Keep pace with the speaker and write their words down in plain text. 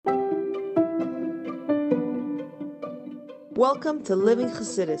Welcome to Living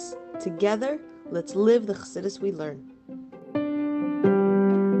Chassidus. Together, let's live the Chassidus we learn.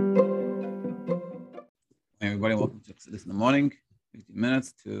 Hey everybody, welcome to Chassidus in the morning. 15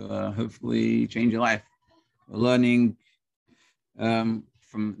 minutes to hopefully change your life. We're learning from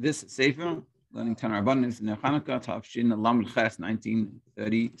this Sefer, learning Tanu Rabanan in the Chanukah, Tafshin Lamed Ches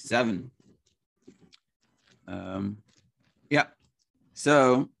 1937.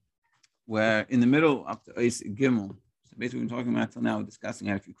 So we're in the middle up to Eis Gimel. So basically, we've been talking about till now, we're discussing.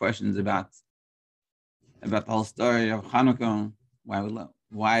 I had a few questions about the whole story of Chanukah,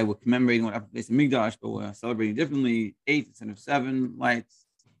 why we're commemorating what happened in Mikdash, but we're celebrating differently, 8 instead of 7 lights.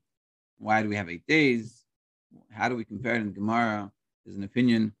 Why do we have 8 days? How do we compare it in Gemara? There's an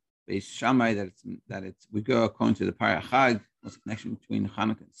opinion based Shammai that we go according to the Parah Chag. What's the connection between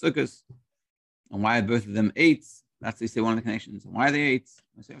Chanuka and zechus? And why are both of them 8? That's they say one of the connections. And why are they 8? So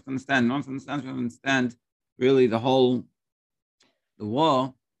you have to understand. No one understands. We have to understand. Really, the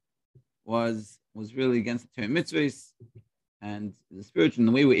war was really against the Torah Mitzvos, and the spiritual. And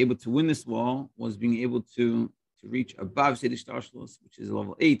the way we're able to win this war was being able to reach above Sedish Tarshlos, which is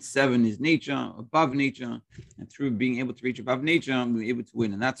level 8. 7 is nature, above nature, and through being able to reach above nature, we're able to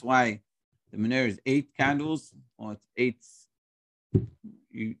win. And that's why the menorah is 8 candles, or it's 8.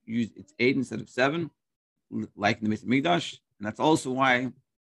 It's 8 instead of 7, like in the Beis Mikdash, and that's also why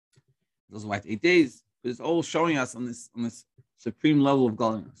it's 8 days. Because it's all showing us on this supreme level of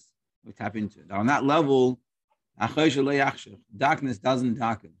godliness. We tap into it. On that level, darkness doesn't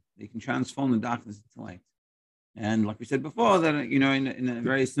darken. They can transform the darkness into light. And like we said before, that in a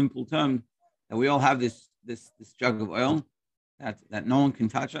very simple term, that we all have this jug of oil that no one can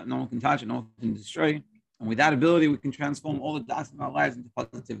touch it, no one can destroy. And with that ability, we can transform all the darkness in our lives into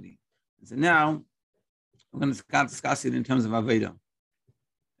positivity. And so now we're going to discuss it in terms of Avodah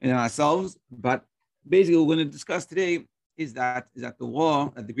in ourselves, but basically, what we're going to discuss today is that the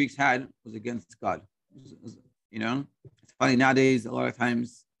war that the Greeks had was against God. It's funny nowadays. A lot of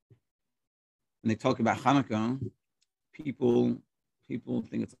times, when they talk about Chanukah, people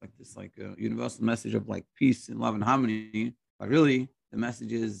think it's like this, like a universal message of like peace and love and harmony. But really, the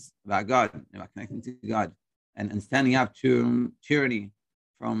message is about God, about connecting to God, and standing up to tyranny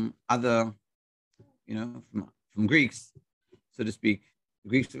from other, from Greeks, so to speak. The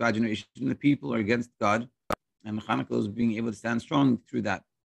Greeks of our generation, the people are against God, and Chanukah is being able to stand strong through that.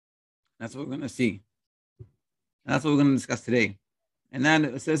 That's what we're going to see. And that's what we're going to discuss today. And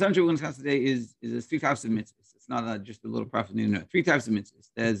then, so essentially, what we're going to discuss today is 3 types of mitzvahs. It's not just a little prophet. 3 types of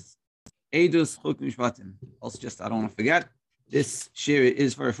mitzvahs. There's Eidus, Chuk, Mishpatim. Also, I don't want to forget, this shir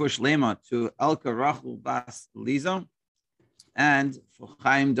is for refuah shleimah to Elka Rochel bas Eliezer, and for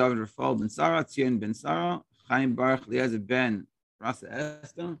Chaim Refael Ben Sarah, Bentzion Ben Sarah, Chaim Baruch Eliezer Ben Raisa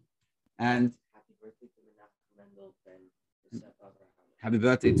Esther, and happy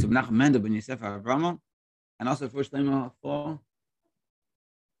birthday to Menachem Mendel Ben Yosefa Avrahma, and also for shleimah for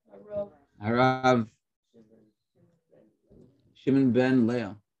haRav Shimon Ben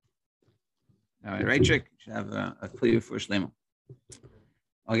Leah. All right, right trick. Should have a clear for shleimah.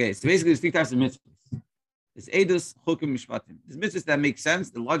 Okay, so basically, there's 3 types of mitzvahs. There's Eidus, Chukim, Mishpatim. There's mitzvahs that make sense,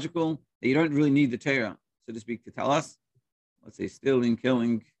 they're logical, that you don't really need the Torah, so to speak, to tell us. Let's say stealing,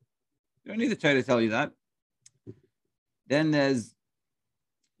 killing. You don't need the Torah to tell you that. Then there's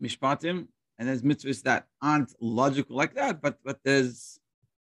Mishpatim, and there's mitzvahs that aren't logical like that, but there's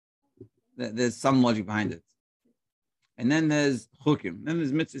some logic behind it. And then there's Chukim. Then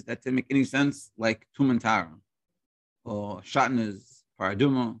there's mitzvahs that don't make any sense, like Tum and Tara, or Shatnez,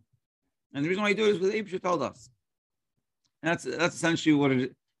 Paraduma. And the reason why you do it is because Abraham told us. And that's essentially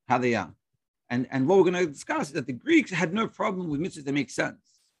how they are. And what we're going to discuss is that the Greeks had no problem with mitzvahs that make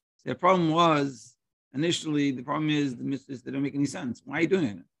sense. Their problem was, initially, the problem is the mitzvahs that don't make any sense. Why are you doing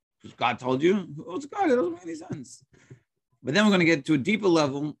it? Because God told you? Oh, it's God, it doesn't make any sense. But then we're going to get to a deeper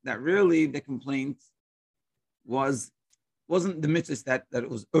level that really the complaint wasn't the mitzvahs that it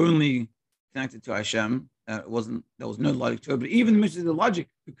was only connected to Hashem. There was no logic to it. But even the mitzvahs, the logic,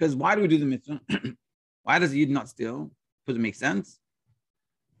 because why do we do the mitzvah? Why does the Yid not steal? Because it makes sense.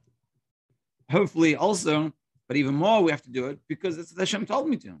 Hopefully also, but even more, we have to do it because it's what Hashem told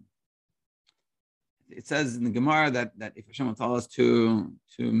me to. It says in the Gemara that if Hashem would tell us to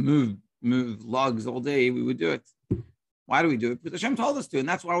move logs all day, we would do it. Why do we do it? Because Hashem told us to, and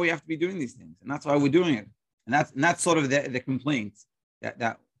that's why we have to be doing these things, and that's why we're doing it. And that's sort of the complaint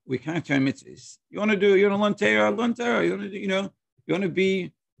that we can't turn mitzvahs. You want to learn Torah, learn Torah. You want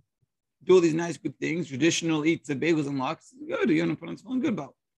to do all these nice good things, traditional, eat the bagels and lox. Good. You want to put on something good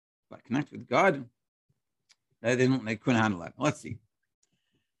about. But connect with God, they couldn't handle that. Let's see.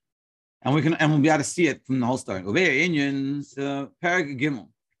 And we'll be able to see it from the whole story. Indians, Parag Gimel,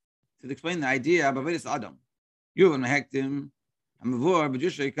 to explain the idea of Avedis Adam. You and Hektim, and Mavor,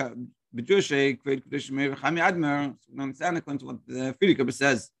 Bejushay, create Kudish Meir, Chami Admer, understand according to what the Frierdiker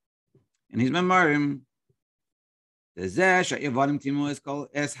says in his memorim. The Zesh, Evadim Timu is called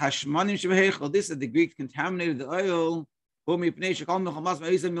as Hashmanim Shebehechel. This is the Greeks contaminated the oil. The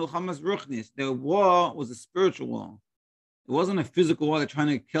war was a spiritual war. It wasn't a physical war. They're trying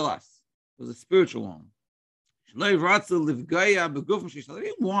to kill us. It was a spiritual war. They didn't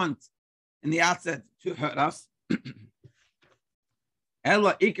want in the outset to hurt us.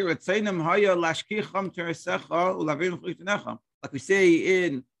 Like we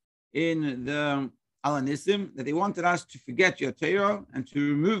say in the Alanism, that they wanted us to forget your Torah and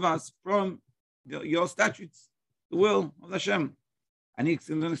to remove us from your statutes, the will of Hashem. And he's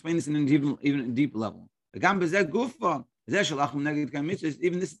going to explain this in even a deeper level. Even this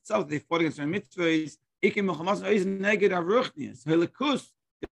itself, they fought against our mitzvahs.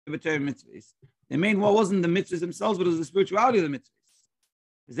 The main war wasn't the mitzvahs themselves, but it was the spirituality of the mitzvahs.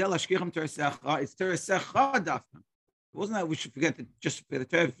 It's Torah. It wasn't that we should forget that just for the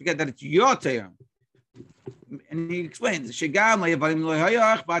Torah, forget that it's your Torah. And he explains, it didn't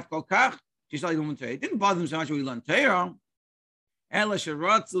bother them so much when we learned Torah. They want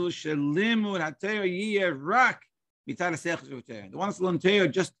us to learn Torah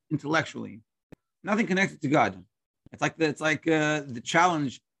just intellectually, nothing connected to God. It's like the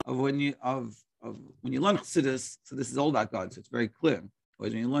challenge of when you learn Chassidus. So this is all about God, so it's very clear.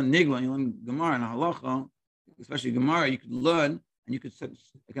 Whereas when you learn Nigla and you learn Gemara and Halacha, especially Gemara, you could learn and you can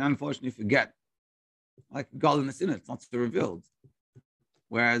unfortunately forget. Like godliness in it, it's not so revealed.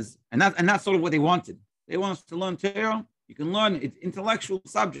 Whereas, and that's sort of what they wanted. They want us to learn Torah. You can learn it's intellectual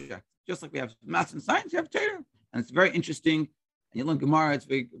subject, just like we have maths and science. You have Torah, and it's very interesting. And you learn Gemara. It's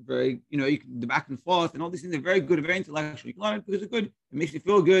very, very, you can do back and forth, and all these things are very good, very intellectual. You can learn it because it's good. It makes you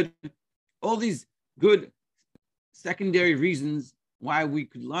feel good. All these good secondary reasons why we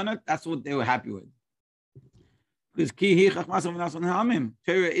could learn it. That's what they were happy with. Because Torah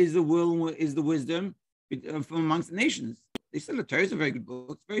is the will, is the wisdom from amongst the nations. They said the Torah is a very good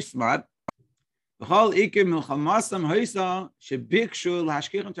book. It's very smart. And the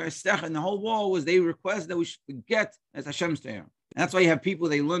whole war was they request that we should forget as Hashem's Torah. And that's why you have people,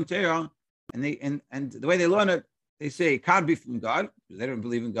 they learn Torah, and the way they learn it, they say it can't be from God, because they don't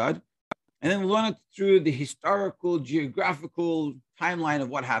believe in God. And then we learn it through the historical, geographical timeline of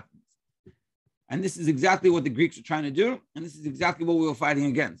what happens. And this is exactly what the Greeks were trying to do, and this is exactly what we were fighting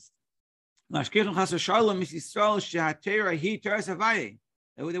against. They want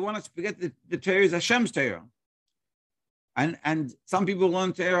us to forget that the Torah is Hashem's Torah. And some people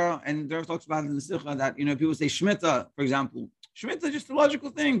learn Torah, and the Rav talks about it in the Sikha that people say Shemitah, for example. Shemitah is just a logical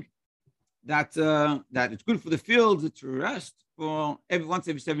thing that it's good for the fields to rest for once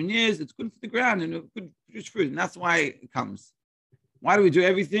every 7 years. It's good for the ground and good produce fruit, and that's why it comes. Why do we do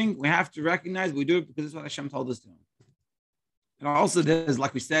everything? We have to recognize we do it because it's what Hashem told us to. And also, there's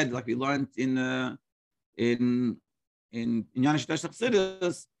like we said, like we learned in Yanish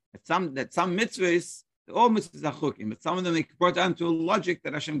Chassidus, that some mitzvahs, all mitzvahs are chukim, but some of them they brought down to a logic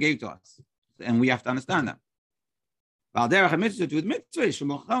that Hashem gave to us, and we have to understand that. The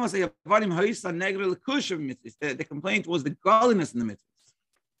complaint was the godliness in the mitzvahs.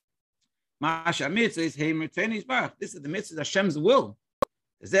 This is the mitzvah, Hashem's will.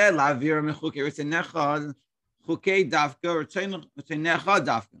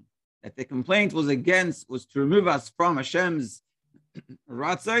 That the complaint was to remove us from Hashem's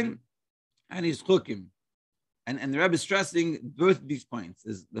ratzon and his chukim. And the Rebbe is stressing both these points.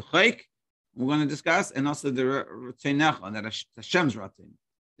 Is the chayk we're going to discuss, and also the ratzon that Hashem's ratzon.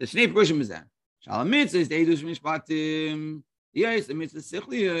 The shnei perushim is that. Shalom mitzvah is the edus mishpatim. Yes, the mitzvah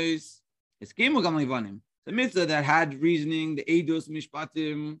sichlios. It's kimu gam levanim. The mitzvah that had reasoning, the edus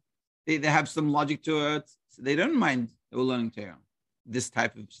mishpatim, they have some logic to it, so they don't mind they were learning Torah. This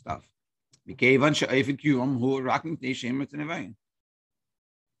type of stuff.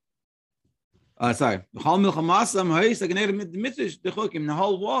 Sorry. The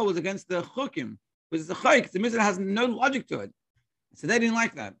whole war was against the chukim, because the chayk, the mitzvah has no logic to it. So they didn't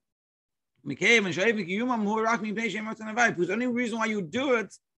like that. Because the only reason why you do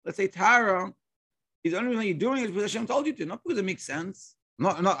it, let's say Tara, is the only reason you're doing it because Hashem told you to, not because it makes sense.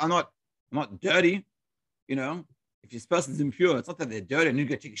 I'm not dirty, If this person's impure, it's not that they're dirty and you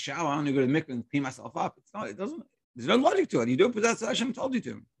got to take a shower and you got to make and clean myself up. It's not. It doesn't. There's no logic to it. You do it because Hashem told you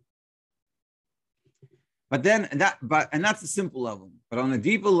to. But then that's the simple level. But on a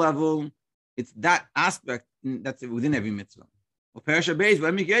deeper level, it's that aspect that's within every mitzvah. Or Parasha Beis,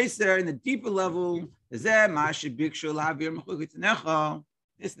 when we get there in the deeper level, this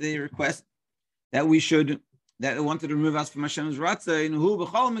is the request that we should, that wanted to remove us from Hashem's Ratzah in who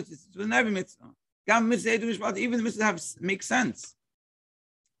b'chol mitzvah, in every mitzvah. Even the mitzvahs make sense.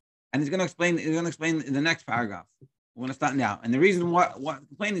 And he's going to explain in the next paragraph. We're going to start now. And the reason why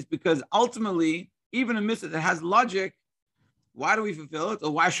complain is because ultimately, even a mitzvah that has logic, why do we fulfill it?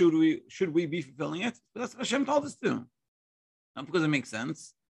 Or why should we be fulfilling it? Because that's what Hashem told us to. Not because it makes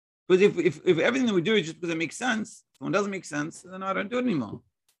sense. Because if everything that we do is just because it makes sense, if it doesn't make sense, then I don't do it anymore.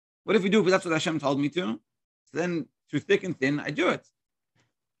 What if we do it because that's what Hashem told me to? So then through thick and thin, I do it.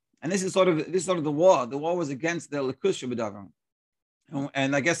 And this is sort of the war. The war was against the Likus Shabbat.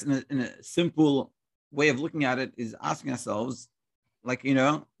 And I guess in a simple way of looking at it is asking ourselves, like,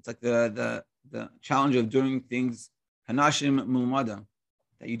 it's like the challenge of doing things Hanashim Mulmada,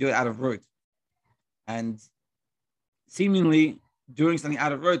 that you do it out of rote. And seemingly doing something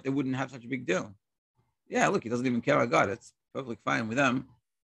out of rote, they wouldn't have such a big deal. Yeah, look, he doesn't even care about God. It's perfectly fine with them.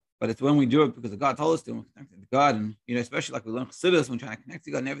 But it's when we do it because God told us to, we're connected to God. And, especially like we learn Chassidus, when we're trying to connect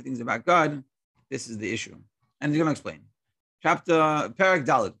to God and everything's about God, this is the issue. And he's going to explain. Chapter, Perek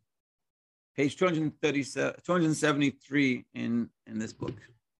Daled, page 273 in this book.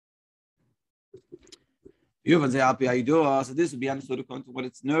 So this would be understood according to what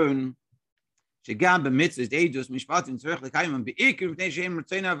it's known. That every mitzvah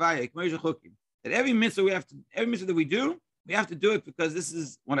that we do do it because this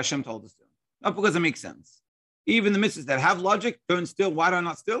is what Hashem told us to, not because it makes sense. Even the mitzvahs that have logic, don't steal. Why do I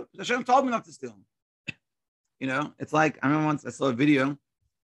not steal? Because Hashem told me not to steal. It's like, I remember once I saw a video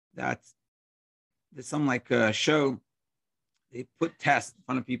that there's some show. They put tests in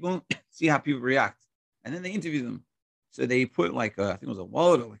front of people, see how people react, and then they interview them. So they put I think it was a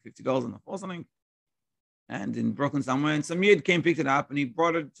wallet or $50 on the floor or something, and in Brooklyn somewhere, and some yid came, picked it up, and he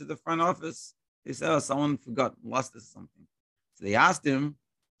brought it to the front office. They said, someone lost this or something. So they asked him.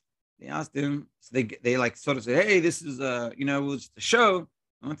 So they sort of said, hey, this is it was just a show.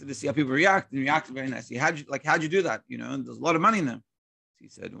 I wanted to see how people react, and he reacted very nicely. How'd you do that? And there's a lot of money in there. So he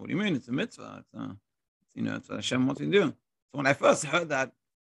said, what do you mean? It's a mitzvah. It's what Hashem wants you to do. So when I first heard that,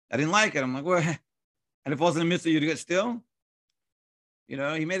 I didn't like it. I'm like, well, and if it wasn't a mitzvah, you'd get still? He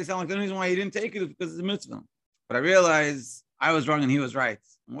made it sound like the reason why he didn't take it is because it's a mitzvah. But I realized I was wrong and he was right.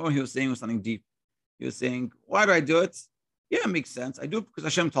 And what he was saying was something deep. He was saying, why do I do it? Yeah, it makes sense. I do it because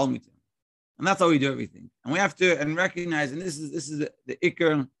Hashem told me to. And that's how we do everything. And we have to recognize, and this is the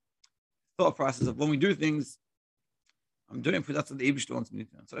ikar thought process of when we do things, I'm doing it because that's what the Eibishter wants me to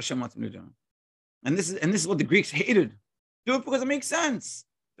do. That's what Hashem wants me to do. And this is what the Greeks hated. Do it because it makes sense.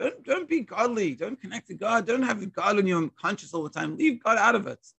 Don't be godly. Don't connect to God. Don't have God in your conscious all the time. Leave God out of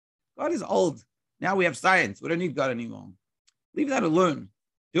it. God is old. Now we have science. We don't need God anymore. Leave that alone.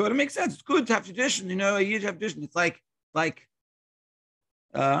 Do it. It makes sense. It's good to have tradition. A year to have tradition. It's like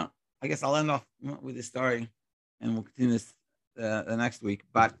I guess I'll end off with this story, and we'll continue this the next week.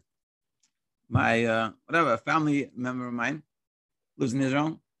 But my a family member of mine lives in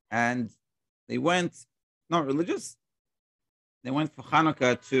Israel, and they went, not religious, they went for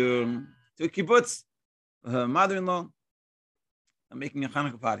Chanukah to a kibbutz. Her mother-in-law are making a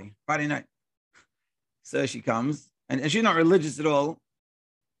Chanukah party, Friday night. So she comes, and she's not religious at all,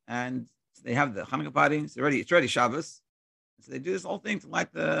 and they have the Chanukah party. It's already Shabbos. So they do this whole thing to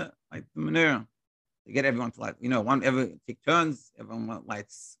light the menorah. They get everyone to light, take turns. Everyone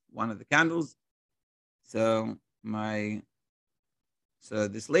lights one of the candles. So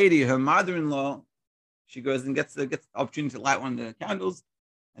this lady, her mother-in-law, she goes and gets the opportunity to light one of the candles.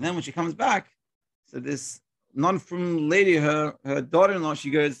 And then when she comes back, so this non-from lady, her daughter-in-law,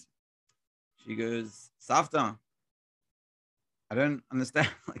 she goes, Savta, I don't understand.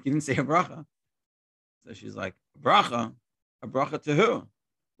 You didn't say a bracha. So she's like, bracha? A bracha to who?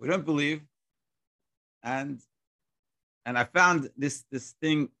 We don't believe. And I found this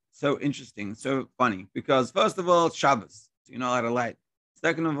thing so interesting, so funny, because first of all, it's Shabbos, so you're not allowed to light.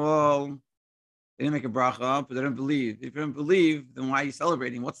 Second of all, they didn't make a bracha, but they don't believe. If you don't believe, then why are you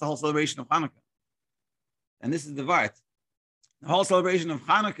celebrating? What's the whole celebration of Chanukah? And this is the Vart. The whole celebration of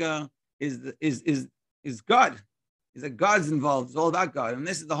Chanukah is God. Is that God's involved. It's all about God. And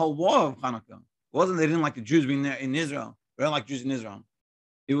this is the whole war of Chanukah. It wasn't they didn't like the Jews being there in Israel. They don't like Jews in Israel.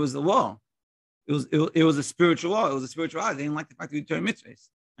 It was the war. It was a spiritual war. It was a spiritual war. They didn't like the fact that we turn mitzvahs.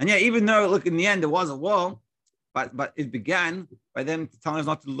 And yeah, even though, look, in the end, there was a war, but it began by them telling us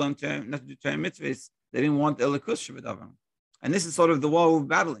not to do turn mitzvahs. They didn't want the Elikus Shabbat. And this is sort of the war we're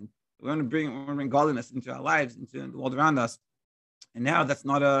battling. We want to bring godliness into our lives, into the world around us. And now that's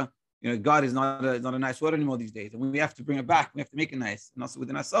not a God is not a nice word anymore these days, and we have to bring it back. We have to make it nice, and also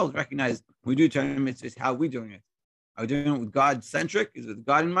within ourselves recognize when we do Torah mitzvahs, how are we doing it? Are we doing it with God centric? Is it with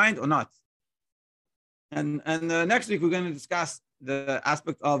God in mind or not? And next week we're going to discuss the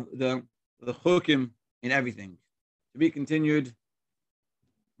aspect of the chukim in everything. To be continued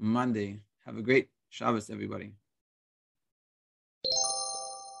Monday. Have a great Shabbos, everybody.